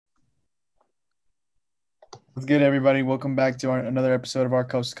What's good, everybody? Welcome back to another episode of our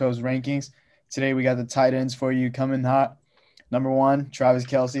Coast to Coast rankings. Today we got the tight ends for you coming hot. Number one, Travis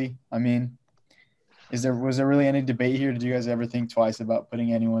Kelce. I mean, was there really any debate here? Did you guys ever think twice about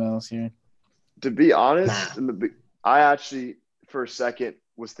putting anyone else here? To be Nah, honest, I actually for a second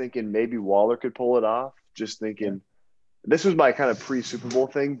was thinking maybe Waller could pull it off. Just Yeah. thinking this was my kind of pre Super Bowl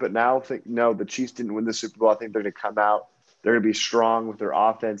thing, but now think no, the Chiefs didn't win the Super Bowl. I think they're going to come out. They're going to be strong with their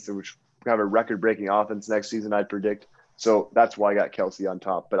offense, which have a record breaking offense next season. I'd predict. So that's why I got Kelsey on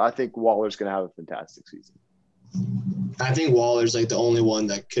top. But I think Waller's going to have a fantastic season. I think Waller's like the only one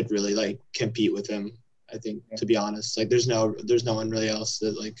that could really like compete with him. I think, Yeah. to be honest, like there's no one really else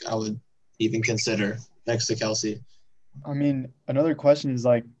that like I would even consider next to Kelsey. I mean, another question is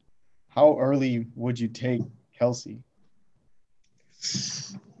like, how early would you take Kelce?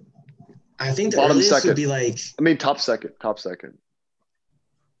 I think the Bottom earliest would second. be like, I mean, top second. Top second.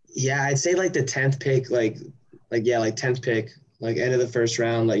 yeah, I'd say like the 10th pick, like 10th pick, like end of the first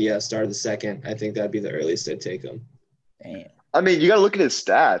round, like yeah, start of the second. I think that'd be the earliest I'd take him Damn. I mean, you got to look at his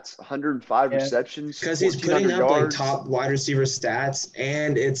stats: 105 Yeah. receptions, because he's putting 1,400 up like yards. top wide receiver stats,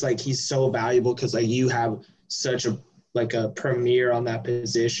 and it's like he's so valuable because like you have such a premier on that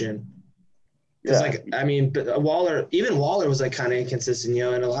position. Because, Yeah, like, I mean, but even Waller was, like, kind of inconsistent,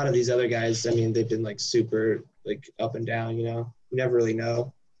 and a lot of these other guys, I mean, they've been, like, super, like, up and down, You never really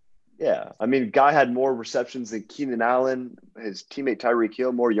know. Yeah, I mean, guy had more receptions than Keenan Allen, his teammate Tyreek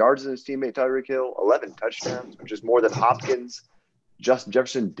Hill, more yards than his teammate Tyreek Hill, 11 touchdowns, which is more than Hopkins, Justin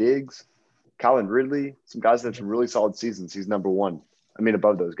Jefferson, Diggs, Colin Ridley, some guys that have some really solid seasons. He's number one. I mean,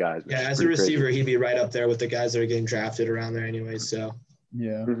 above those guys, Yeah, which is as a pretty crazy. receiver, he'd be right up there with the guys that are getting drafted around there anyway, so.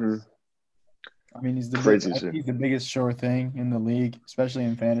 Yeah. Mm-hmm. I mean, Crazy I think too. he's the biggest sure thing in the league, especially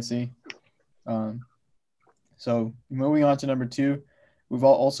in fantasy. Um, so moving on to number two, we've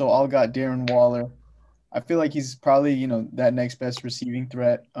also all got Darren Waller. I feel like he's probably, that next best receiving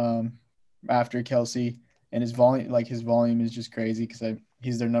threat after Kelsey, and his volume is just crazy because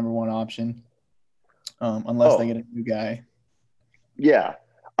he's their number one option, unless they Oh, get a new guy. yeah.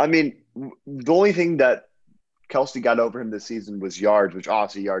 I mean, the only thing that Kelsey got over him this season was yards, which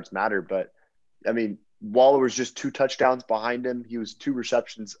obviously yards matter. But I mean, Waller was just two touchdowns behind him. He was two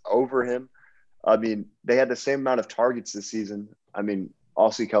receptions over him. I mean, they had the same amount of targets this season. I mean,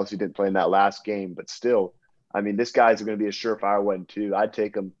 obviously Kelsey didn't play in that last game, but still, I mean, this guy's going to be a surefire one too. I'd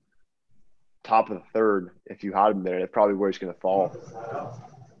take him top of the third if you had him there. That's probably where he's going to fall.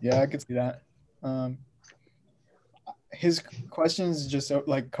 Yeah, I could see that. Um, his questions just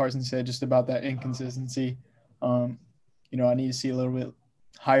like Carson said, just about that inconsistency. Um, I need to see a little bit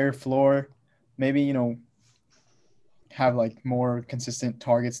higher floor, maybe have like more consistent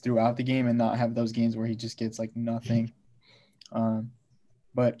targets throughout the game and not have those games where he just gets like nothing. Um,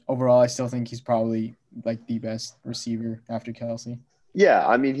 but overall, I still think he's probably like the best receiver after Kelsey. Yeah,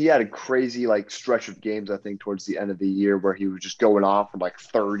 I mean, he had a crazy like stretch of games, I think, towards the end of the year where he was just going off from like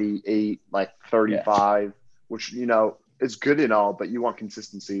 38, like Yeah, 35, which, is good and all, but you want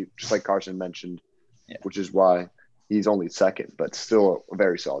consistency, just like Carson mentioned, yeah. which is why he's only second, but still a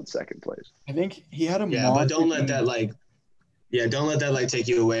very solid second place. I think he had a Yeah, but monster game. don't let that, like, take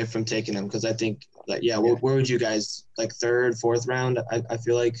you away from taking him because I think, like, yeah, Yeah, where would you guys, like, third, fourth round? I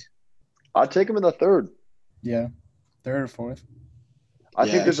feel like, I'd take him in the third. yeah, third or fourth. I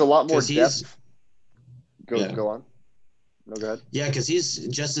think yeah, there's a lot more because depth. Go yeah. go on. No, go ahead. Yeah, because he's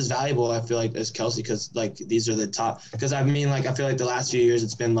just as valuable, I feel like, as Kelsey. Because like these are the top. Because I mean, like I feel like the last few years,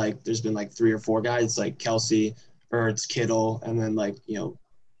 it's been like there's been like three or four guys like Kelsey, Ertz, Kittle, and then like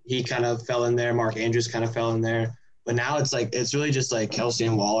he kind of fell in there. Mark Andrews kind of fell in there. But now it's like it's really just like Kelsey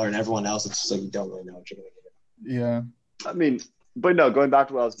and Waller and everyone else. It's just like you don't really know what you're gonna Yeah, I mean, but no, going back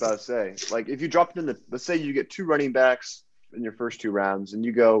to what I was about to say, like if you drop it in let's say you get two running backs in your first two rounds and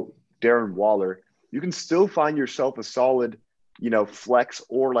you go Darren Waller, you can still find yourself a solid, flex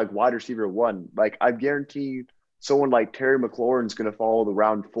or like wide receiver one. Like I guarantee someone like Terry McLaurin's going to follow the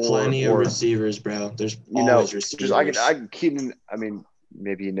round four Plenty of or, receivers, bro. There's you know, always just I receivers. can keep, I mean,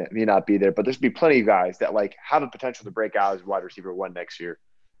 maybe he may not be there, but there's be plenty of guys that like have a potential to break out as wide receiver one next year,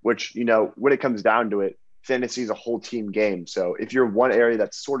 which, when it comes down to it, fantasy is a whole team game. So if you're one area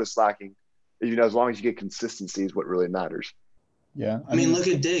that's sort of slacking, as long as you get consistency is what really matters. yeah. I mean, look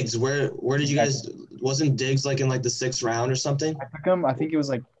at Diggs. Where did you guys? Wasn't Diggs like in like the sixth round or something? I took him. I think it was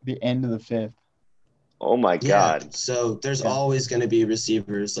like the end of the fifth. Oh my Yeah. God. So there's Yeah, always going to be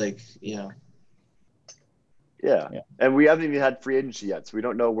receivers like Yeah. yeah, And we haven't even had free agency yet. So we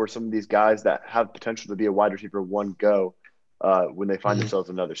don't know where some of these guys that have potential to be a wide receiver one go when they find Mhm. themselves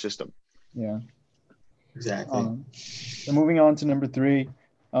in another system. yeah. Exactly. So moving on to number three,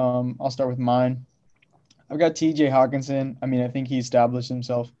 I'll start with mine. I've got T.J. Hawkinson. I mean, I think he established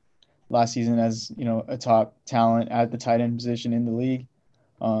himself last season as, a top talent at the tight end position in the league.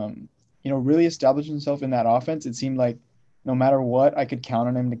 Really established himself in that offense. It seemed like no matter what, I could count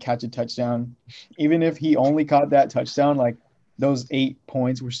on him to catch a touchdown. Even if he only caught that touchdown, like those 8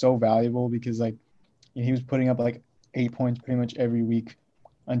 points were so valuable because like he was putting up like 8 points pretty much every week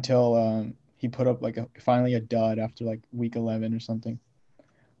until he put up like finally a dud after like week 11 or something.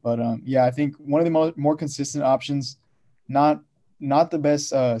 But I think one of the more consistent options, not the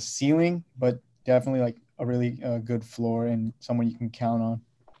best ceiling, but definitely like a really good floor and someone you can count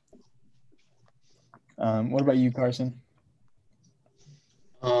on. What about you, Carson?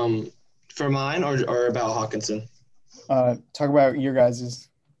 For mine or about Hawkinson? Talk about your guys's.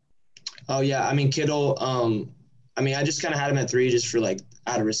 Oh yeah, I mean Kittle. I just kind of had him at 3 just for like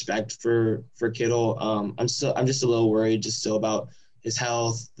out of respect for Kittle. I'm just a little worried just still about his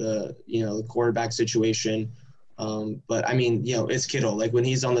health, the quarterback situation. But I mean, it's Kittle. Like when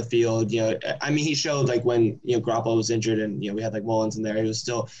he's on the field, he showed like when Garoppolo was injured and we had like Mullins in there. He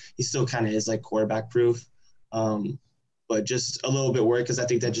still kind of is like quarterback proof. But just a little bit worried because I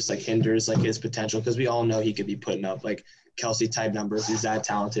think that just like hinders like his potential because we all know he could be putting up like Kelsey type numbers. He's that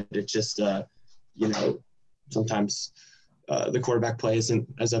talented. It's just sometimes the quarterback play isn't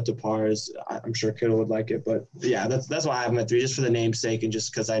as up to par as I'm sure Kittle would like it. But yeah, that's why I have him at 3, just for the namesake and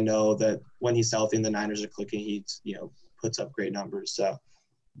just because I know that when he's healthy and the Niners are clicking, he puts up great numbers. So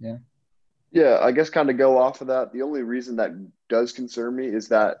yeah, I guess kind of go off of that. The only reason that does concern me is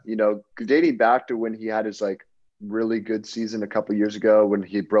that dating back to when he had his like really good season a couple of years ago when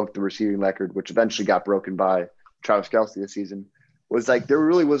he broke the receiving record, which eventually got broken by Travis Kelce this season. Was like there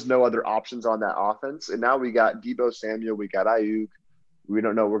really was no other options on that offense. And now we got Deebo Samuel, we got Ayuk. We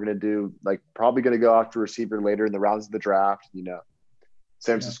don't know what we're going to do. Like probably going to go after receiver later in the rounds of the draft. San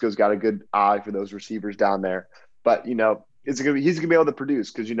Francisco's got a good eye for those receivers down there. But, he's going to be able to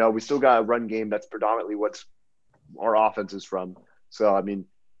produce because, we still got a run game that's predominantly what's our offense is from. So, I mean,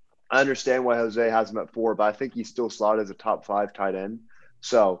 I understand why Jose has him at 4, but I think he's still slotted as a top 5 tight end.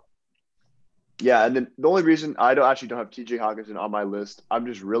 So, yeah, and then the only reason I don't have T.J. Hawkinson on my list, I'm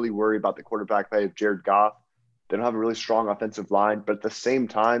just really worried about the quarterback play of Jared Goff. They don't have a really strong offensive line, but at the same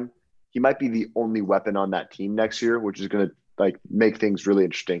time, he might be the only weapon on that team next year, which is going to like make things really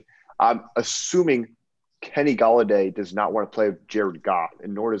interesting. I'm assuming Kenny Golladay does not want to play with Jared Goff,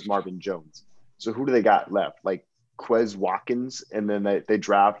 and nor does Marvin Jones. So who do they got left? Like Quez Watkins, and then they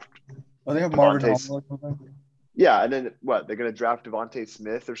draft. Oh, they have Marvin Hall. Yeah, and then what? They're going to draft Devontae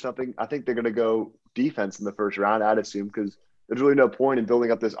Smith or something. I think they're going to go defense in the first round, I'd assume, because there's really no point in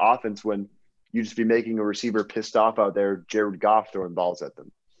building up this offense when you just be making a receiver pissed off out there, Jared Goff throwing balls at them.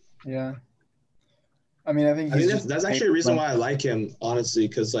 Yeah. I mean, I think that's actually a reason why I like him, honestly,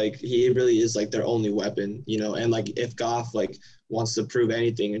 because like he really is like their only weapon, and like if Goff like wants to prove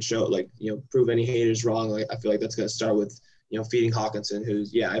anything and show like prove any haters wrong, like I feel like that's going to start with feeding Hawkinson,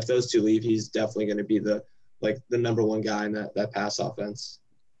 who's if those two leave, he's definitely going to be the number one guy in that pass offense.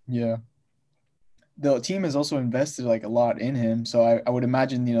 Yeah. The team has also invested like a lot in him, so I would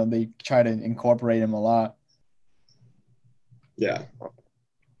imagine they try to incorporate him a lot. Yeah.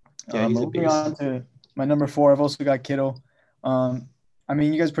 Moving on to my number 4, I've also got Kittle. I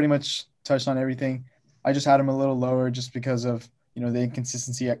mean, you guys pretty much touched on everything. I just had him a little lower just because of the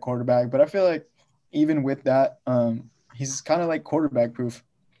inconsistency at quarterback. But I feel like even with that, he's kind of like quarterback proof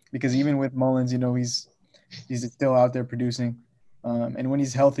because even with Mullins, he's still out there producing. And when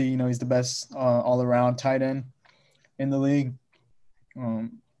he's healthy, he's the best all around tight end in the league.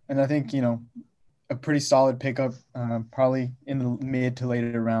 And I think a pretty solid pickup, probably in the mid to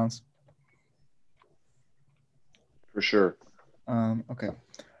later rounds. For sure. Okay.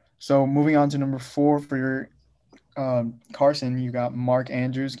 So moving on to number 4 for your Carson, you got Mark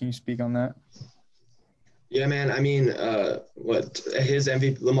Andrews. Can you speak on that? Yeah, man. I mean, his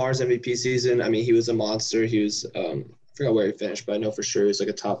Lamar's MVP season, I mean, he was a monster. He was I forgot where he finished, but I know for sure he was like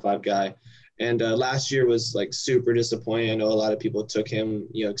a top 5 guy. And last year was like super disappointing. I know a lot of people took him,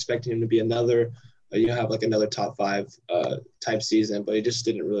 expecting him to be another, have like another top 5 type season, but he just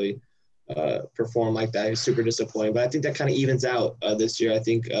didn't really perform like that. He was super disappointing. But I think that kind of evens out this year. I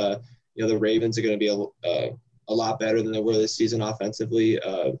think the Ravens are going to be a lot better than they were this season offensively.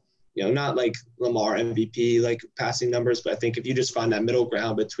 Not like Lamar MVP like passing numbers, but I think if you just find that middle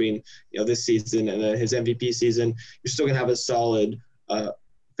ground between this season and then his MVP season, you're still gonna have a solid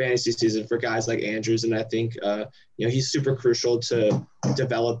fantasy season for guys like Andrews. And I think he's super crucial to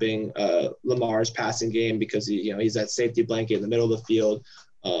developing Lamar's passing game because he's that safety blanket in the middle of the field.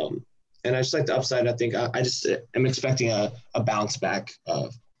 And I just like the upside. I think I just am expecting a bounce back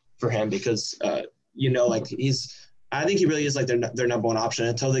for him because like I think he really is like their number one option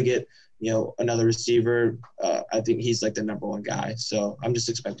until they get, another receiver. I think he's like the number one guy. So I'm just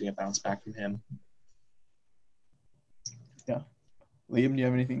expecting a bounce back from him. Yeah. Liam, do you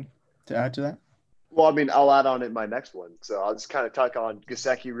have anything to add to that? Well, I mean, I'll add on it my next one. So I'll just kind of talk on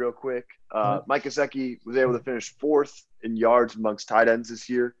Gesicki real quick. Mike Gesicki was able to finish 4th in yards amongst tight ends this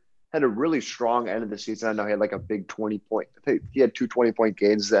year. Had a really strong end of the season. I know he had like a big 20-point. I think he had 2 20-point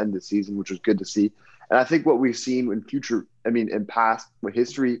games at the end of the season, which was good to see. And I think what we've seen in past with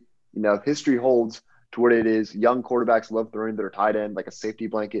history, if history holds to what it is, young quarterbacks love throwing their tight end like a safety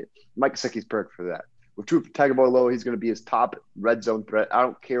blanket. Mike Gesicki's perfect for that. With Tua Tagovailoa, he's going to be his top red zone threat. I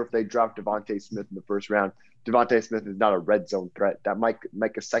don't care if they draft Devontae Smith in the first round. Devontae Smith is not a red zone threat. That Mike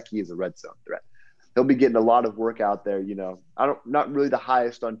Gesicki is a red zone threat. He'll be getting a lot of work out there. Not really the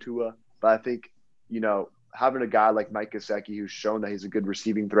highest on Tua, but I think, having a guy like Mike Gesicki who's shown that he's a good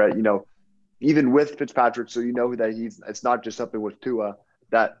receiving threat, even with Fitzpatrick, so that it's not just something with Tua,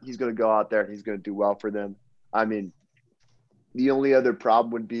 that he's going to go out there and he's going to do well for them. I mean, the only other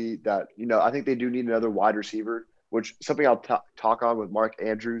problem would be that, I think they do need another wide receiver, which something I'll talk on with Mark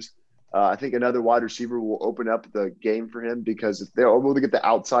Andrews. I think another wide receiver will open up the game for him because if they're able to get the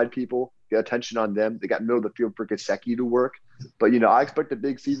outside people, get attention on them, they got middle of the field for Gesicki to work. But, I expect a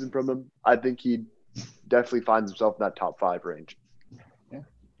big season from him. I think he definitely finds himself in that top 5 range. Yeah.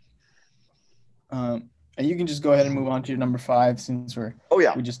 And you can just go ahead and move on to your number 5 since we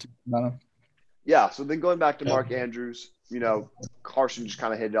just talked about him. Yeah, so then going back to Mark Andrews, Carson just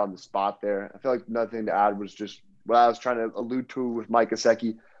kind of hit it on the spot there. I feel like another thing to add was just what I was trying to allude to with Mike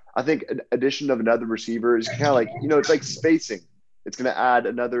Gesicki. I think an addition of another receiver is kind of like, it's like spacing. It's going to add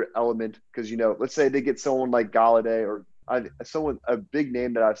another element because, let's say they get someone like Galladay or a big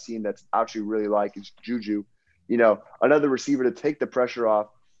name that I've seen that's actually really like is Juju, another receiver to take the pressure off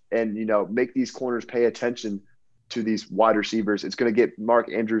and, make these corners pay attention to these wide receivers. It's going to get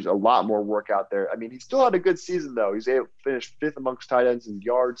Mark Andrews a lot more work out there. I mean, he still had a good season, though. He's able to finish 5th amongst tight ends in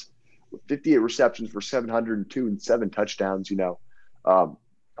yards with 58 receptions for 702 and 7 touchdowns,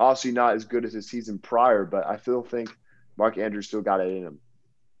 Obviously not as good as his season prior, but I still think Mark Andrews still got it in him.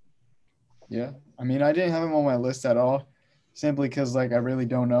 Yeah. I mean, I didn't have him on my list at all simply because, I really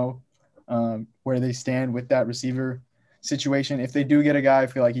don't know where they stand with that receiver situation. If they do get a guy, I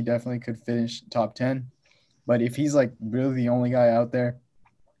feel like he definitely could finish top 10. But if he's really the only guy out there,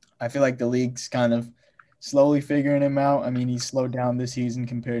 I feel like the league's kind of slowly figuring him out. I mean, he slowed down this season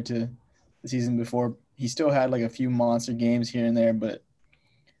compared to the season before. He still had a few monster games here and there, but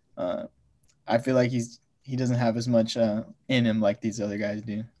I feel like he doesn't have as much in him like these other guys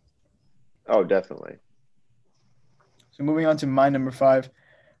do. Oh, definitely. So moving on to my number 5,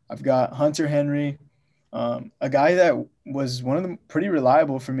 I've got Hunter Henry, a guy that was one of them pretty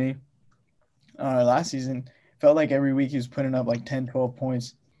reliable for me last season. Felt like every week he was putting up 10, 12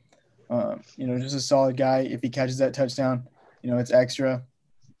 points. Just a solid guy. If he catches that touchdown, it's extra.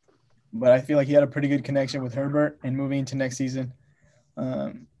 But I feel like he had a pretty good connection with Herbert and moving into next season.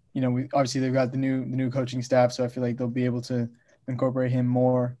 Obviously they've got the new coaching staff, so I feel like they'll be able to incorporate him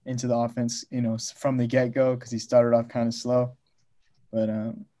more into the offense, from the get-go because he started off kind of slow. But,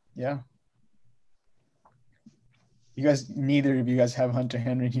 yeah. Neither of you guys have Hunter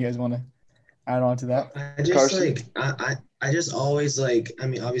Henry. Do you guys want to add on to that? I just always I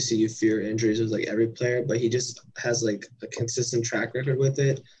mean, obviously you fear injuries with every player, but he just has a consistent track record with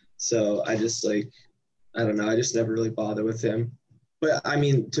it. So I just I don't know. I just never really bother with him. But I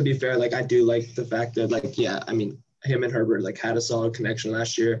mean, to be fair, I do like the fact that I mean, him and Herbert had a solid connection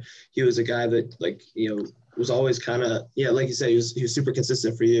last year. He was a guy that was always kind of like you said, he was super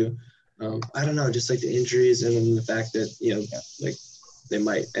consistent for you. I don't know, just the injuries and then the fact that they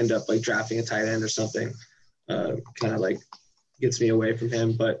might end up drafting a tight end or something, kind of gets me away from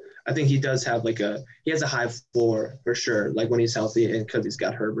him. But I think he does have he has a high floor for sure, when he's healthy and because he's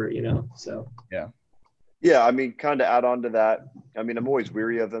got Herbert, so yeah. Yeah, I mean, kind of add on to that. I mean, I'm always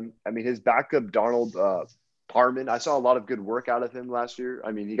weary of him. I mean, his backup, Donald Parman, I saw a lot of good work out of him last year.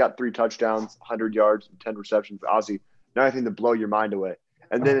 I mean, he got 3 touchdowns, 100 yards, and 10 receptions for Ozzy. Not anything to blow your mind away.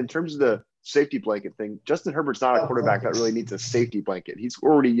 And then in terms of the safety blanket thing, Justin Herbert's not a quarterback that really needs a safety blanket. He's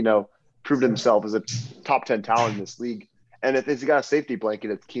already, proved himself as a top 10 talent in this league. And if he's got a safety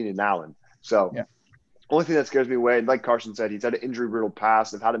blanket, it's Keenan Allen. So only thing that scares me away, like Carson said, he's had an injury-riddled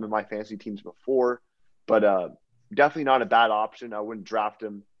past. I've had him in my fantasy teams before. But definitely not a bad option. I wouldn't draft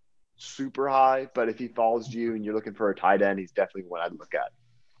him super high, but if he falls to you and you're looking for a tight end, he's definitely one I'd look at.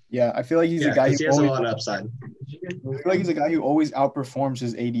 Yeah, I feel like he's a guy he has a lot of upside. I feel like he's a guy who always outperforms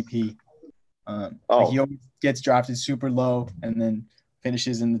his ADP. He always gets drafted super low and then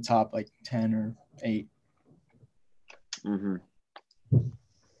finishes in the top 10 or 8. Mm-hmm.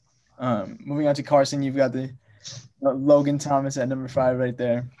 Moving on to Carson, you've got the Logan Thomas at number 5 right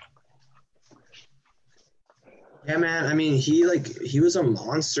there. Yeah, man. I mean, he was a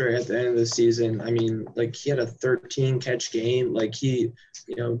monster at the end of the season. I mean, like he had a 13 catch game. Like he,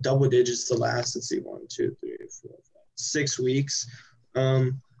 double digits the last, let's see, 1, 2, 3, 4, 5, 6 weeks.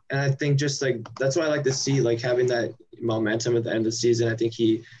 And I think just like that's why I like to see like having that momentum at the end of the season. I think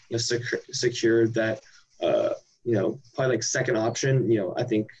he secured that probably like second option. I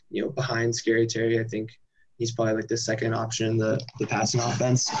think behind Scary Terry, I think he's probably like the second option in the passing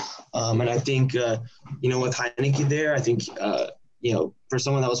offense. And I think with Heinicke there, I think for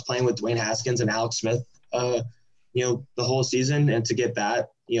someone that was playing with Dwayne Haskins and Alex Smith, the whole season, and to get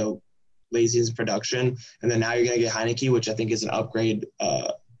that late season production, and then now you're gonna get Heinicke, which I think is an upgrade.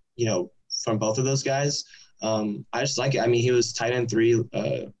 From both of those guys. I just like it. I mean, he was tight end 3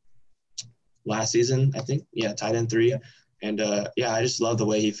 last season, I think. Yeah, tight end 3. And, I just love the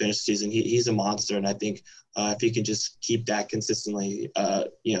way he finished the season. He's a monster, and I think if he can just keep that consistently,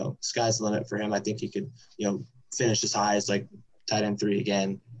 sky's the limit for him. I think he could, finish as high as, like, tight end 3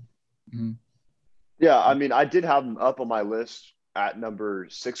 again. Mm-hmm. Yeah, I mean, I did have him up on my list at number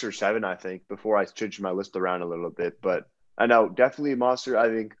 6 or 7, I think, before I changed my list around a little bit. But I know, definitely a monster. I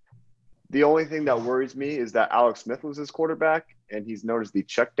think the only thing that worries me is that Alex Smith was his quarterback, and he's known as the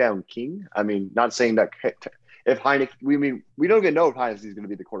check down king. I mean, not saying that if Heinicke, we don't even know if Heinicke is going to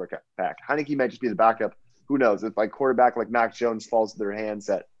be the quarterback. Heinicke might just be the backup. Who knows? If like quarterback like Mac Jones falls to their hands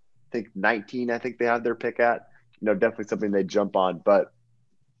at, I think 19, I think they have their pick at, definitely something they jump on. But,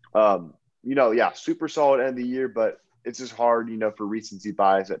 super solid end of the year, but it's just hard, for recency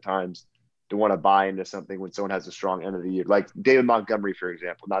bias at times to want to buy into something when someone has a strong end of the year. Like David Montgomery, for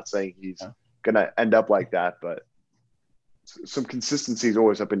example. Not saying he's going to end up like that, but some consistency is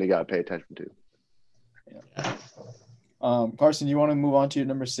always something you got to pay attention to. Yeah. Carson, do you want to move on to your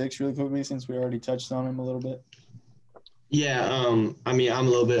number 6 really quickly since we already touched on him a little bit? Yeah, I mean, I'm a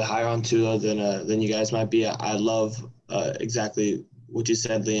little bit higher on Tua than you guys might be. I love exactly what you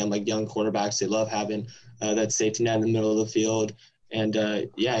said, Liam, like young quarterbacks. They love having that safety net in the middle of the field. And,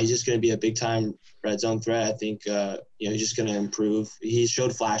 he's just going to be a big-time red zone threat. I think, he's just going to improve. He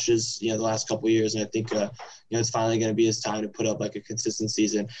showed flashes, the last couple of years, and I think, it's finally going to be his time to put up, like, a consistent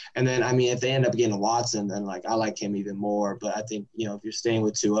season. And then, I mean, if they end up getting Watson, then, like, I like him even more. But I think, if you're staying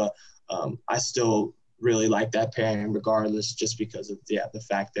with Tua, I still really like that pairing regardless, just because of, the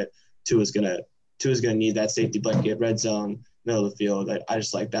fact that Tua's going to need that safety blanket, red zone, middle of the field. I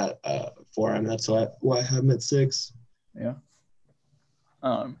just like that for him. That's why I have him at 6. Yeah.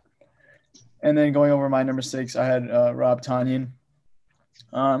 And then going over my number 6, I had Rob Tonyan.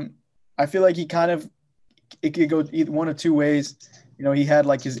 I feel like it could go either one of two ways. He had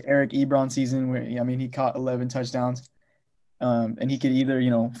like his Eric Ebron season where, he caught 11 touchdowns. And he could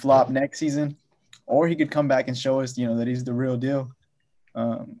either, flop next season, or he could come back and show us, that he's the real deal.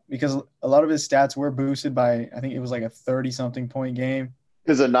 Because a lot of his stats were boosted by, I think it was like a 30-something point game.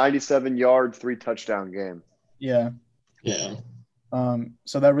 It was a 97-yard, 3-touchdown game. Yeah. Yeah.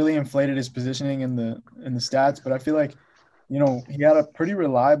 So that really inflated his positioning in the stats. But I feel like, he had a pretty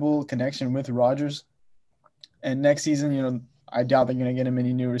reliable connection with Rodgers. And next season, I doubt they're going to get him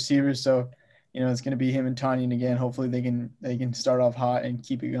any new receivers. So, it's going to be him and Tonyan again. Hopefully they can start off hot and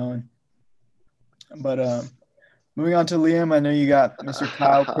keep it going. But moving on to Liam, I know you got Mr.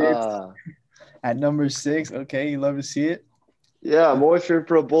 Kyle Pitts at number 6. Okay, you love to see it. Yeah, I'm always here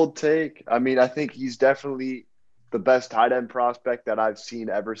for a bold take. I mean, I think he's definitely the best tight end prospect that I've seen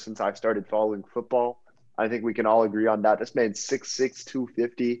ever since I've started following football. I think we can all agree on that. This man's 6'6",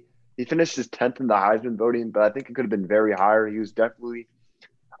 250. He finished his 10th in the Heisman voting, but I think it could have been very higher. He was definitely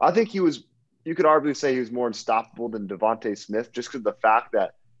 – I think you could arguably say he was more unstoppable than Devontae Smith just because of the fact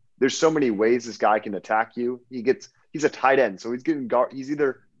that there's so many ways this guy can attack you. He's a tight end, so he's getting guard. He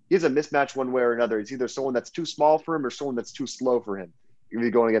has a mismatch one way or another. It's either someone that's too small for him or someone that's too slow for him. You're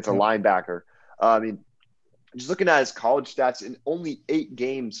going against a linebacker. I mean, just looking at his college stats, in only 8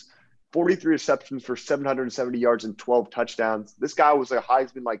 games, 43 receptions for 770 yards and 12 touchdowns. This guy was a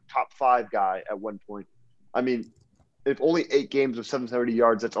Heisman top 5 guy at one point. I mean, if only 8 games of 770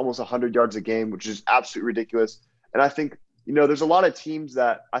 yards, that's almost 100 yards a game, which is absolutely ridiculous. And I think, there's a lot of teams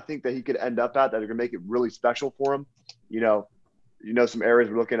that I think that he could end up at that are going to make it really special for him. Some areas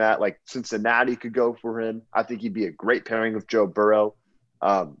we're looking at, like Cincinnati could go for him. I think he'd be a great pairing with Joe Burrow.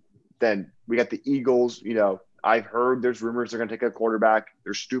 Then we got the Eagles. I've heard there's rumors they're going to take a quarterback.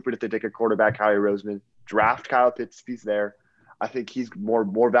 They're stupid if they take a quarterback, Howie Roseman. Draft Kyle Pitts if he's there. I think he's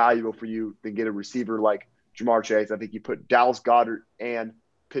more valuable for you than get a receiver like Jamar Chase. I think you put Dallas Goedert and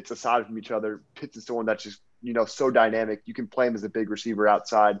pits aside from each other. Pitts is someone that's just, so dynamic. You can play him as a big receiver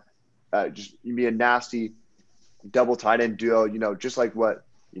outside. Just you be a nasty double tight end duo, just like what,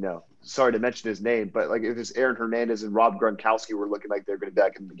 sorry to mention his name, but like if it's Aaron Hernandez and Rob Gronkowski were looking like they're going to be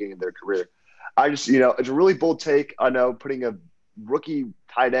back in the beginning of their career. I just, it's a really bold take. I know, putting a rookie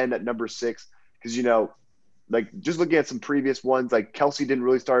tight end at number 6 because, like just looking at some previous ones, like Kelsey didn't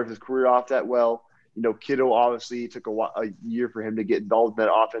really start his career off that well. Kittle obviously took a year for him to get involved in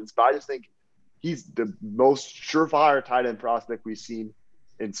that offense, but I just think he's the most surefire tight end prospect we've seen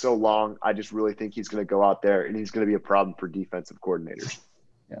in so long. I just really think he's going to go out there and he's going to be a problem for defensive coordinators.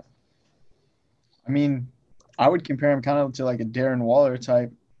 Yeah. I mean, I would compare him kind of to like a Darren Waller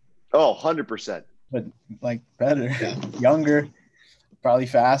type. Oh, 100%. But like better, younger, probably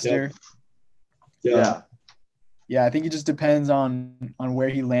faster. Yeah. Yeah, I think it just depends on where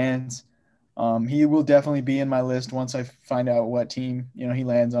he lands. He will definitely be in my list once I find out what team, he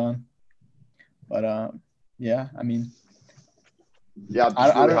lands on. But yeah, I mean, yeah,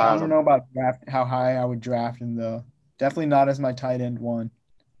 I don't know about how high I would draft him though. Definitely not as my tight end 1.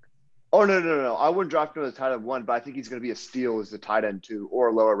 Oh no! I wouldn't draft him as a tight end 1, but I think he's going to be a steal as a tight end 2 or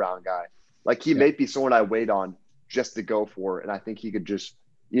a lower round guy. Like he may be someone I wait on just to go for, and I think he could just,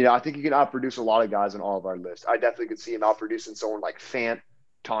 I think he can outproduce a lot of guys on all of our lists. I definitely could see him outproducing someone like Fant,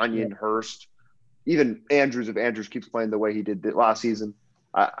 Tanyan, Hurst, even Andrews if Andrews keeps playing the way he did last season.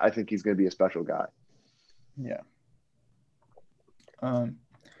 I think he's going to be a special guy. Yeah.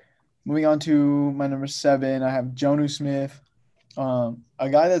 Moving on to my number 7, I have Jonnu Smith, a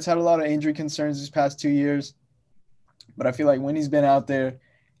guy that's had a lot of injury concerns these past 2 years, but I feel like when he's been out there,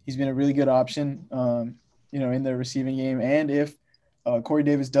 he's been a really good option, in the receiving game. And if Corey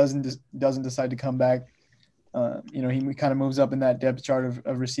Davis doesn't decide to come back, he kind of moves up in that depth chart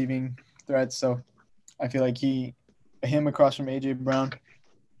of receiving threats. So I feel like him across from AJ Brown,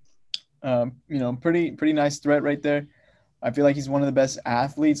 pretty nice threat right there. I feel like he's one of the best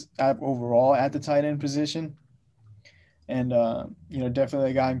athletes overall at the tight end position. And,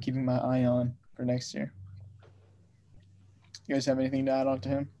 definitely a guy I'm keeping my eye on for next year. You guys have anything to add on to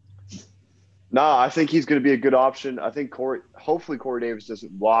him? No, I think he's going to be a good option. I think hopefully Corey Davis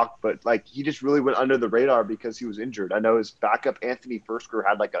doesn't walk, but like he just really went under the radar because he was injured. I know his backup Anthony Firkser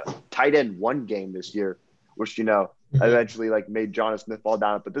had like a tight end 1 game this year, which, eventually like made Jonnu Smith fall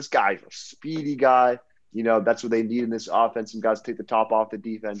down. But this guy's a speedy guy. That's what they need in this offense. Some guys take the top off the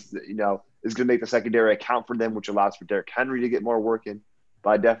defense that, is going to make the secondary account for them, which allows for Derrick Henry to get more work in. But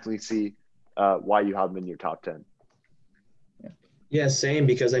I definitely see why you have him in your top 10. Yeah, same,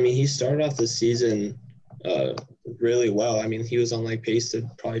 because, he started off the season really well. He was on, pace to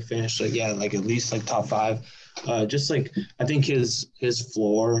probably finish, at least, top 5. I think his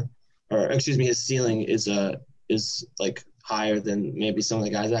floor – or, excuse me, his ceiling is higher than maybe some of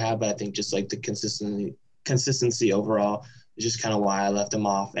the guys I have, but I think just, the consistency overall is just kind of why I left him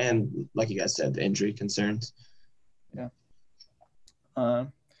off. And, like you guys said, the injury concerns. Yeah. Go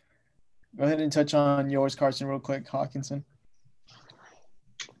ahead and touch on yours, Carson, real quick, Hockenson.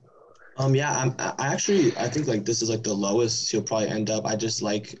 I think this is the lowest he'll probably end up. I just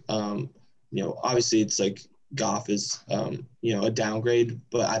obviously it's Goff is a downgrade,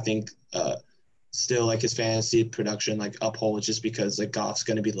 but I think still his fantasy production upholds just because Goff's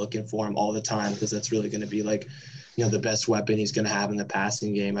going to be looking for him all the time, because that's really going to be the best weapon he's going to have in the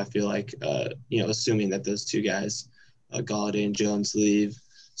passing game. I feel assuming that those 2 guys, Golladay and Jones, leave.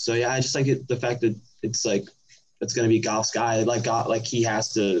 So yeah, I just the fact that it's going to be Goff's guy. He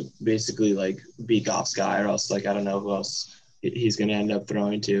has to basically be Goff's guy, or else I don't know who else he's going to end up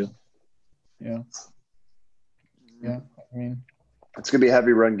throwing to. Yeah. Yeah. It's going to be a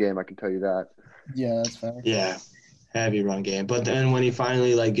heavy run game. I can tell you that. Yeah, that's fair. Yeah. Heavy run game. But then when he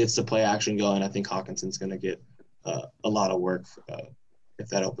finally gets the play action going, I think Hockenson's going to get a lot of work if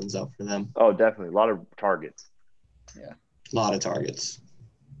that opens up for them. Oh, definitely. A lot of targets. Yeah. A lot of targets.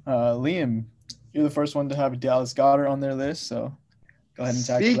 Liam, you're the first one to have Dallas Goedert on their list, so go ahead and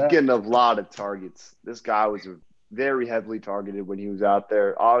tackle that. Speaking of a lot of targets, this guy was very heavily targeted when he was out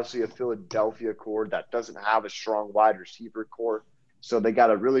there. Obviously, a Philadelphia core that doesn't have a strong wide receiver core, so they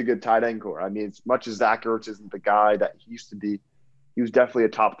got a really good tight end core. As much as Zach Ertz isn't the guy that he used to be, he was definitely a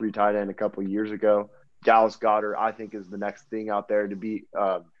top 3 tight end a couple of years ago. Dallas Goedert, I think, is the next thing out there to be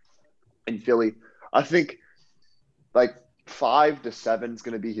in Philly. I think 5 to 7 is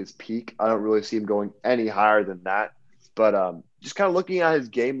going to be his peak. I don't really see him going any higher than that. But just kind of looking at his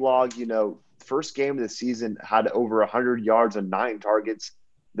game log, first game of the season had over 100 yards and 9 targets.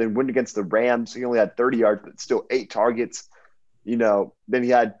 Then went against the Rams. He only had 30 yards, but still 8 targets. Then he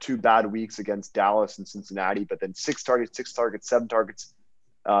had 2 bad weeks against Dallas and Cincinnati, but then 6 targets, 7 targets.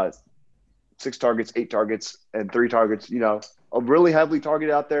 uh, 6 targets, 8 targets, and 3 targets. A really heavily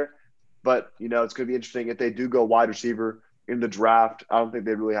targeted out there. But, it's going to be interesting if they do go wide receiver in the draft. I don't think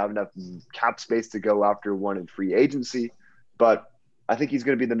they really have enough cap space to go after one in free agency. But I think he's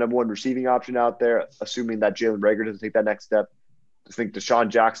going to be the number one receiving option out there, assuming that Jalen Reagor doesn't take that next step. I think Deshaun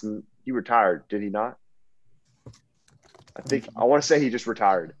Jackson, he retired, did he not? I want to say he just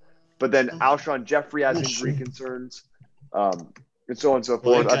retired. But then Alshon Jeffrey has injury concerns, and so on and so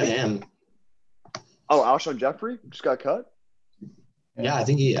forth. Alshon Jeffrey just got cut? Yeah, I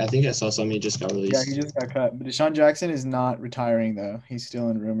think I saw something. He just got released. Yeah, he just got cut. But Deshaun Jackson is not retiring though. He's still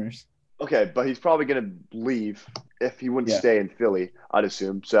in rumors. Okay, but he's probably going to leave if he wouldn't stay in Philly, I'd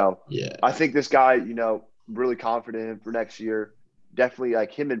assume. So yeah, I think this guy, really confident in him for next year. Definitely,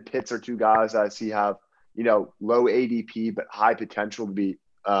 like him and Pitts are two guys that I see have, low ADP but high potential to be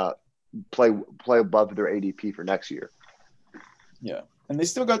play above their ADP for next year. Yeah, and they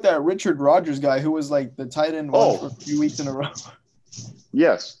still got that Richard Rodgers guy who was like the tight end for a few weeks in a row.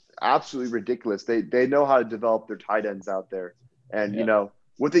 Yes, absolutely ridiculous. They know how to develop their tight ends out there, and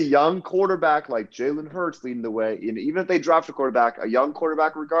with a young quarterback like Jalen Hurts leading the way, and even if they draft a young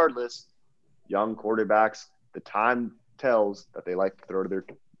quarterback regardless, young quarterbacks, the time tells that they like to throw to their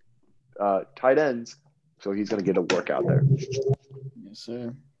tight ends, so he's going to get a workout there. Yes,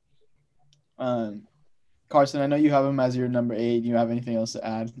 sir. Carson, I know you have him as your number 8. Do you have anything else to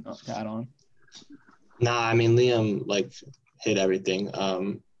add on? Nah, I mean Liam hit everything.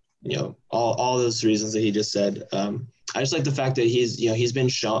 All those reasons that he just said. I just like the fact that he's been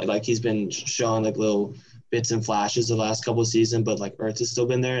showing like little bits and flashes the last couple of seasons, but like Ertz has still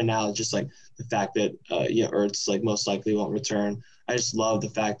been there, and now it's just like the fact that Ertz like most likely won't return. I just love the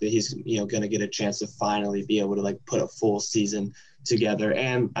fact that he's going to get a chance to finally be able to like put a full season together.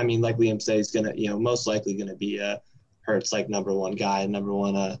 And I mean, like Liam said, he's gonna most likely going to be Ertz like number one guy, number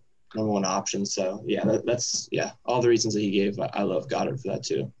one option. So that's all the reasons that he gave. I love Goddard for that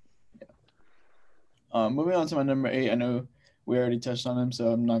too. Moving on to my number 8, I know we already touched on him, so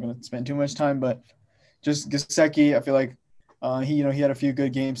I'm not going to spend too much time, but just Gesicki, I feel like he had a few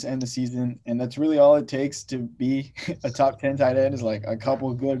good games to end the season, and that's really all it takes to be a top 10 tight end is like a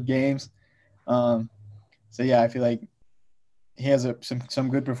couple good games. I feel like he has some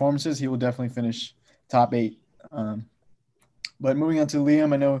good performances. He will definitely finish top 8. But moving on to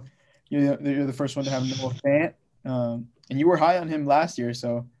Liam, I know you're the first one to have Noah Fant, and you were high on him last year,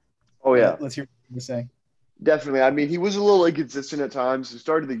 so let's hear what you say. Definitely. I mean, he was a little inconsistent at times. He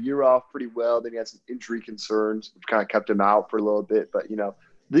started the year off pretty well. Then he had some injury concerns, which kind of kept him out for a little bit. But,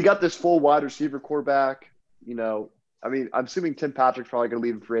 they got this full wide receiver quarterback. I mean, I'm assuming Tim Patrick's probably going to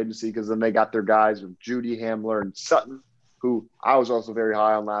leave in free agency because then they got their guys with Judy, Hamler, and Sutton, who I was also very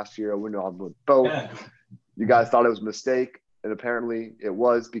high on last year. I wouldn't know I'm with both. Yeah. You guys thought it was a mistake, and apparently it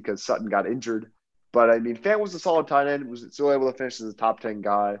was because Sutton got injured. But, I mean, Fant was a solid tight end, was still able to finish as a top 10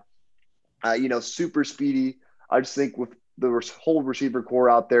 guy. Super speedy. I just think with the whole receiver core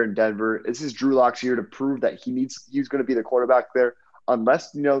out there in Denver, this is Drew Lock's year to prove that he's going to be the quarterback there.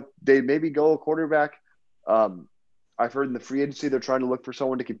 Unless, they maybe go a quarterback. I've heard in the free agency they're trying to look for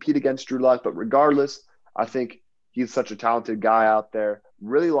someone to compete against Drew Lock. But regardless, I think he's such a talented guy out there.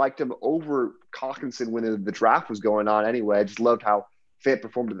 Really liked him over Hockenson when the draft was going on anyway. I just loved how Fant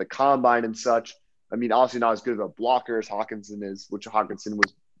performed in the combine and such. I mean, obviously not as good of a blocker as Hockenson is, which Hockenson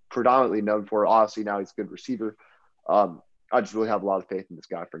was predominantly known for. Obviously now he's a good receiver. I just really have a lot of faith in this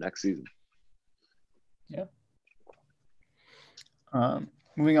guy for next season. Yeah.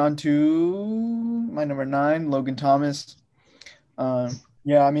 Moving on to my number 9, Logan Thomas. I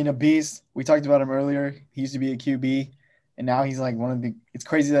mean, a beast. We talked about him earlier. He used to be a QB, and now he's like it's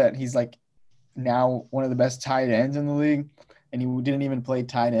crazy that he's like now one of the best tight ends in the league, and he didn't even play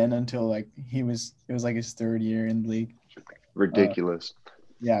tight end until like it was like his 3rd year in the league. Ridiculous.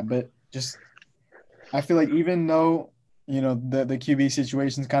 But just I feel like even though, the QB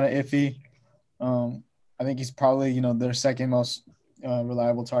situation's kind of iffy, I think he's probably, their second most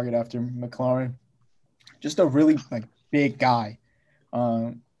reliable target after McLaurin. Just a really like big guy,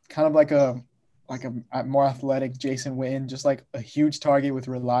 kind of like a more athletic Jason Witten, just like a huge target with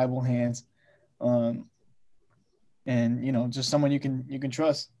reliable hands, and just someone you can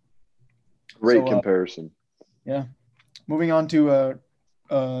trust. Great comparison. Moving on to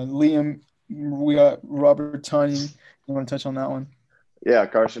Liam, we got Robert Tonyan. You want to touch on that one? Yeah,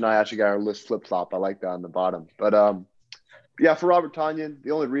 Carson and I actually got our list flip-flop. I like that on the bottom. But, for Robert Tonyan,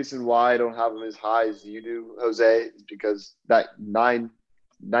 the only reason why I don't have him as high as you do, Jose, is because that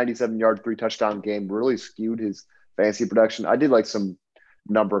 97-yard, 3-touchdown game really skewed his fantasy production. I did like some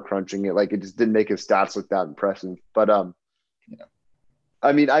number crunching. It just didn't make his stats look that impressive. But,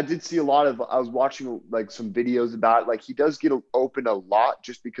 I mean, I did see a lot of. I was watching like some videos about it. Like he does get open a lot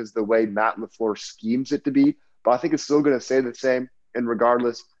just because the way Matt LaFleur schemes it to be. But I think it's still going to stay the same. And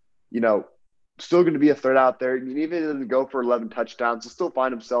regardless, you know, still going to be a threat out there. I mean, even if he doesn't go for 11 touchdowns, he'll still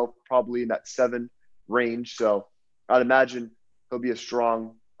find himself probably in that 7 range. So I'd imagine he'll be a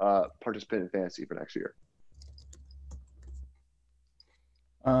strong participant in fantasy for next year.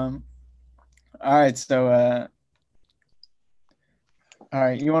 All right, so all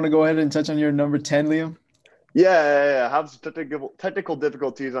right, you want to go ahead and touch on your number 10, Liam? Yeah. I have some technical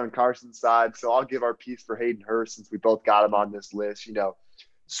difficulties on Carson's side, so I'll give our piece for Hayden Hurst since we both got him on this list. You know,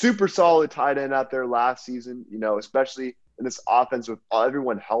 super solid tight end out there last season. You know, especially in this offense with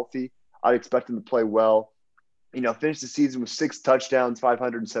everyone healthy, I'd expect him to play well. You know, finished the season with 6 touchdowns,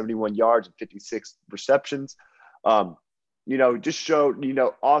 571 yards, and 56 receptions. You know, just showed, you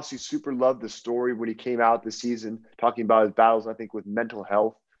know, obviously super loved the story when he came out this season, talking about his battles, I think, with mental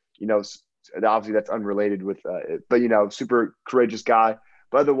health. You know, obviously that's unrelated with it, but, you know, super courageous guy.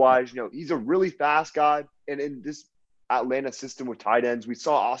 But otherwise, you know, he's a really fast guy. And in this Atlanta system with tight ends, we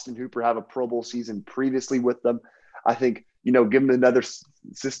saw Austin Hooper have a Pro Bowl season previously with them. I think, you know, give him another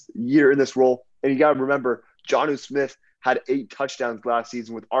year in this role. And you got to remember, Jonnu Smith had 8 touchdowns last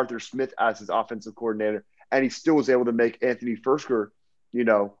season with Arthur Smith as his offensive coordinator, and he still was able to make Anthony Firkser, you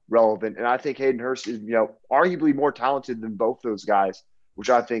know, relevant. And I think Hayden Hurst is, you know, arguably more talented than both those guys, which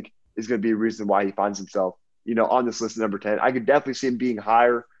I think is going to be a reason why he finds himself, you know, on this list at number 10. I could definitely see him being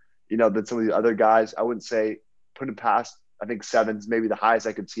higher, you know, than some of the other guys. I wouldn't say put him past, I think 7's maybe the highest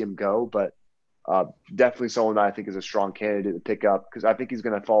I could see him go, but definitely someone that I think is a strong candidate to pick up because I think he's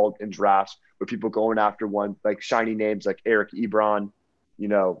going to fall in drafts with people going after one, like shiny names like Eric Ebron, you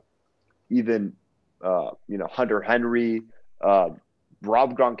know, even you know, Hunter Henry, Rob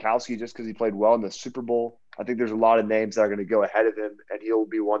Gronkowski, just because he played well in the Super Bowl. I think there's a lot of names that are going to go ahead of him, and he'll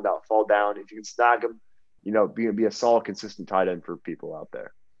be one that will fall down. If you can snag him, you know, be a solid, consistent tight end for people out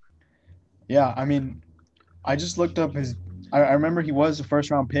there. Yeah, I mean, I just looked up his. I remember he was a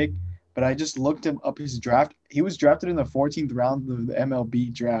first-round pick, but I just looked him up his draft. He was drafted in the 14th round of the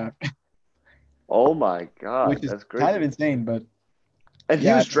MLB draft. Oh my God, which is that's crazy. kind of insane, but and he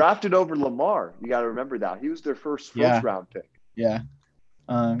was drafted over Lamar. You got to remember that he was their first round pick. Yeah,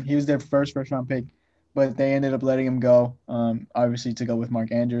 he was their first round pick, but they ended up letting him go. Obviously to go with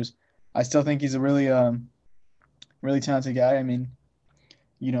Mark Andrews. I still think he's a really really talented guy. I mean,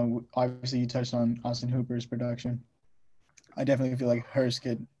 you know, obviously you touched on Austin Hooper's production. I definitely feel like Hurst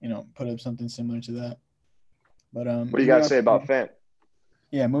could, you know, put up something similar to that. But what do you got to say about Fant?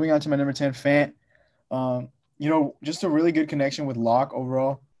 Yeah, moving on to my number 10, Fant. You know, just a really good connection with Locke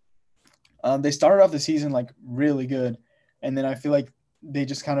overall. They started off the season like really good, and then I feel like they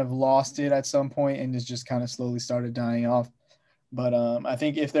just kind of lost it at some point and just kind of slowly started dying off. But I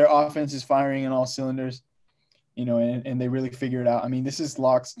think if their offense is firing in all cylinders, you know, and they really figure it out. I mean, this is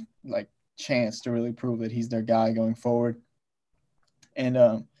Locke's like chance to really prove that he's their guy going forward. And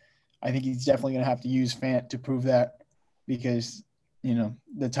I think he's definitely going to have to use Fant to prove that because, you know,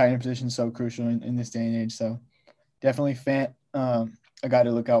 the tight end position is so crucial in this day and age. So definitely Fant, a guy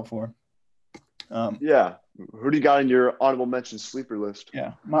to look out for. Yeah. Who do you got in your honorable mentions sleeper list?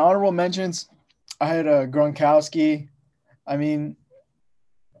 Yeah. My honorable mentions, I had Gronkowski. I mean,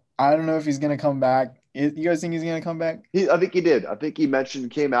 I don't know if he's going to come back. You guys think he's going to come back? I think he did. I think he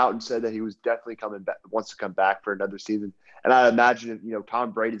came out and said that he was definitely coming back, wants to come back for another season. And I imagine, you know,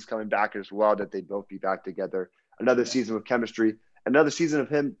 Tom Brady's coming back as well, that they'd both be back together. Another season of chemistry. Another season of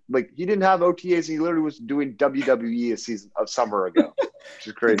him. Like, he didn't have OTAs. He literally was doing WWE a season of summer ago, which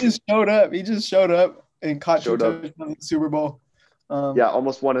is crazy. He just showed up and caught the Super Bowl.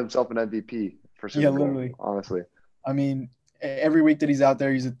 Almost won himself an MVP for Super Bowl, literally. Honestly. I mean, every week that he's out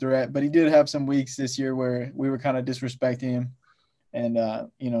there, he's a threat. But he did have some weeks this year where we were kind of disrespecting him, and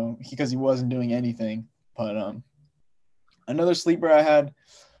you know, because he wasn't doing anything. But another sleeper I had,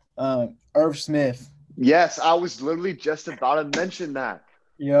 Irv Smith. Yes, I was literally just about to mention that.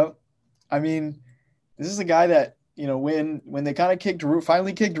 Yep. I mean, this is a guy that, you know, when they kind of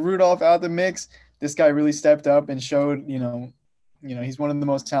finally kicked Rudolph out of the mix, this guy really stepped up and showed, you know, he's one of the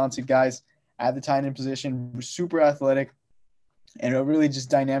most talented guys at the tight end position, super athletic, and a really just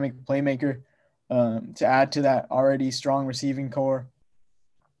dynamic playmaker to add to that already strong receiving core.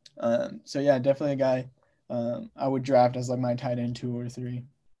 So, yeah, definitely a guy I would draft as like my tight end 2 or 3.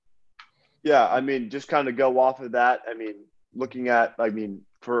 Yeah, I mean, just kind of go off of that. I mean, looking at,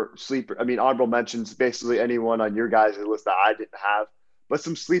 for sleeper, honorable mentions, basically anyone on your guys' list that I didn't have. But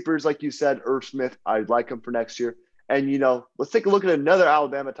some sleepers, like you said, Irv Smith, I'd like him for next year. And, you know, let's take a look at another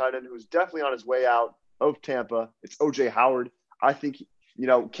Alabama tight end who's definitely on his way out of Tampa. It's O.J. Howard. I think,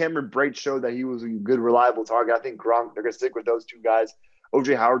 Cameron Brate showed that he was a good, reliable target. I think Gronk, they're going to stick with those two guys.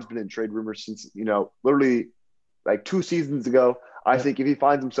 OJ Howard's been in trade rumors since, literally like 2 seasons ago. I think if he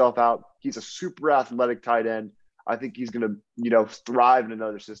finds himself out, he's a super athletic tight end. I think he's going to, thrive in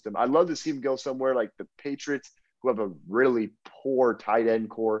another system. I'd love to see him go somewhere like the Patriots, who have a really poor tight end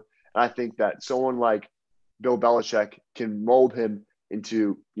core. And I think that someone like Bill Belichick can mold him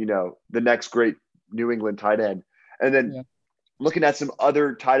into, the next great New England tight end. And then looking at some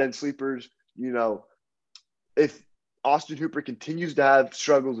other tight end sleepers, if Austin Hooper continues to have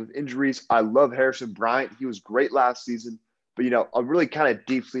struggles with injuries, I love Harrison Bryant. He was great last season, but, a really kind of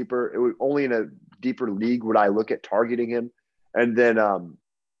deep sleeper. It was only in a deeper league would I look at targeting him. And then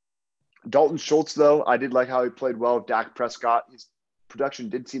Dalton Schultz, though, I did like how he played well with Dak Prescott. His production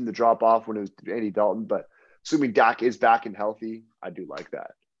did seem to drop off when it was Andy Dalton, but assuming Dak is back and healthy, I do like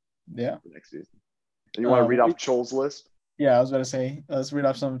that. Yeah. For next season. And you want to read off Chol's list? Yeah, I was about to say, let's read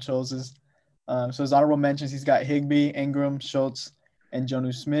off some of Chol's. So his honorable mentions, he's got Higbee, Ingram, Schultz, and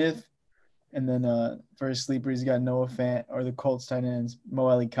Jonnu Smith. And then for his sleeper, he's got Noah Fant or the Colts tight ends, Mo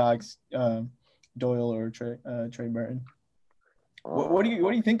Alley Cox, Doyle, or Trey Burton. What do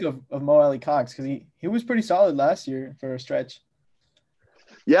you think of Mo Alley Cox? Because he was pretty solid last year for a stretch.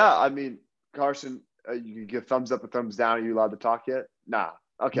 Yeah, I mean, Carson, you can give thumbs up or thumbs down. Are you allowed to talk yet? Nah.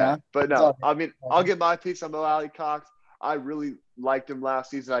 Okay. Nah, but no, I mean, I'll get my piece on Mo Alley Cox. I really liked him last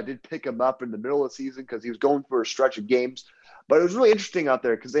season. I did pick him up in the middle of the season because he was going for a stretch of games. But it was really interesting out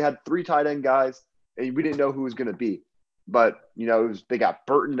there because they had 3 tight end guys, and we didn't know who was going to be. But, they got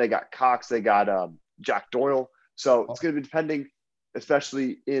Burton, they got Cox, they got Jack Doyle. So it's going to be depending,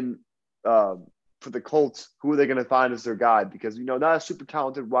 especially in for the Colts, who are they going to find as their guy? Because, not a super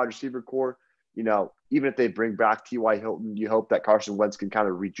talented wide receiver core. Even if they bring back T.Y. Hilton, you hope that Carson Wentz can kind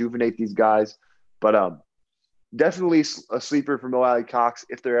of rejuvenate these guys. But definitely a sleeper for Mo Alley Cox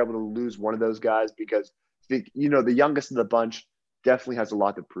if they're able to lose one of those guys, because the youngest of the bunch definitely has a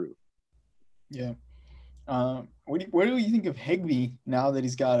lot to prove. Yeah. What do you think of Higbee now that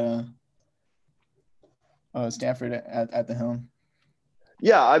he's got Stanford at the helm?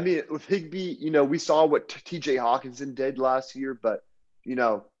 Yeah, I mean, with Higbee, we saw what T.J. Hawkinson did last year, but,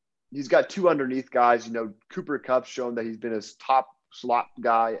 he's got 2 underneath guys. Cooper Kupp's shown that he's been his top slot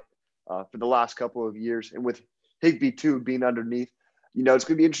guy for the last couple of years. And with Higbee, too, being underneath, it's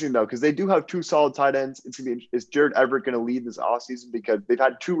going to be interesting, though, because they do have 2 solid tight ends. Is Jared Everett going to lead this offseason? Because they've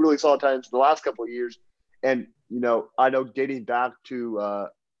had 2 really solid tight ends for the last couple of years. And, I know dating back to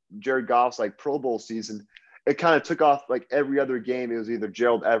Jared Goff's, Pro Bowl season, it kind of took off every other game. It was either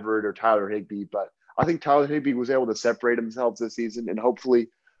Gerald Everett or Tyler Higbee. But I think Tyler Higbee was able to separate himself this season, and hopefully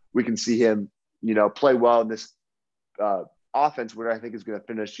we can see him, play well in this offense, where I think is going to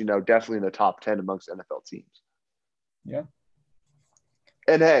finish, definitely in the top 10 amongst NFL teams. Yeah.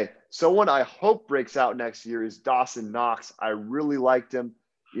 And hey, someone I hope breaks out next year is Dawson Knox. I really liked him,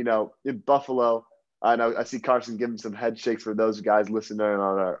 in Buffalo. I know I see Carson giving some head shakes for those guys listening on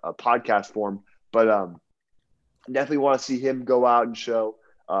our podcast form, but definitely want to see him go out and show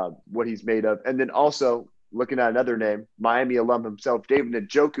what he's made of. And then also looking at another name, Miami alum himself, David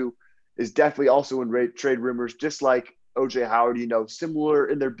Njoku, is definitely also in trade rumors, just like OJ Howard, similar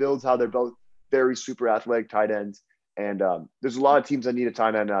in their builds, how they're both very super athletic tight ends. And there's a lot of teams that need a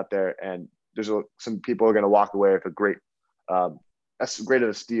tight end out there, and there's some people are going to walk away with that's great of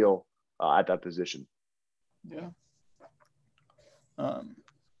a steal at that position. Yeah.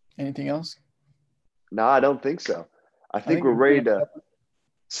 Anything else? No, I don't think so. I think we're ready to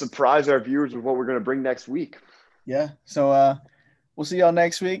surprise our viewers with what we're going to bring next week. Yeah. So we'll see y'all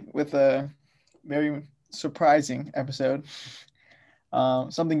next week with a very surprising episode.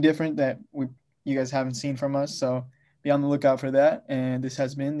 Something different that you guys haven't seen from us. So be on the lookout for that. And this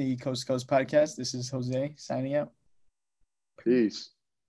has been the Coast to Coast podcast. This is Jose signing out. Peace.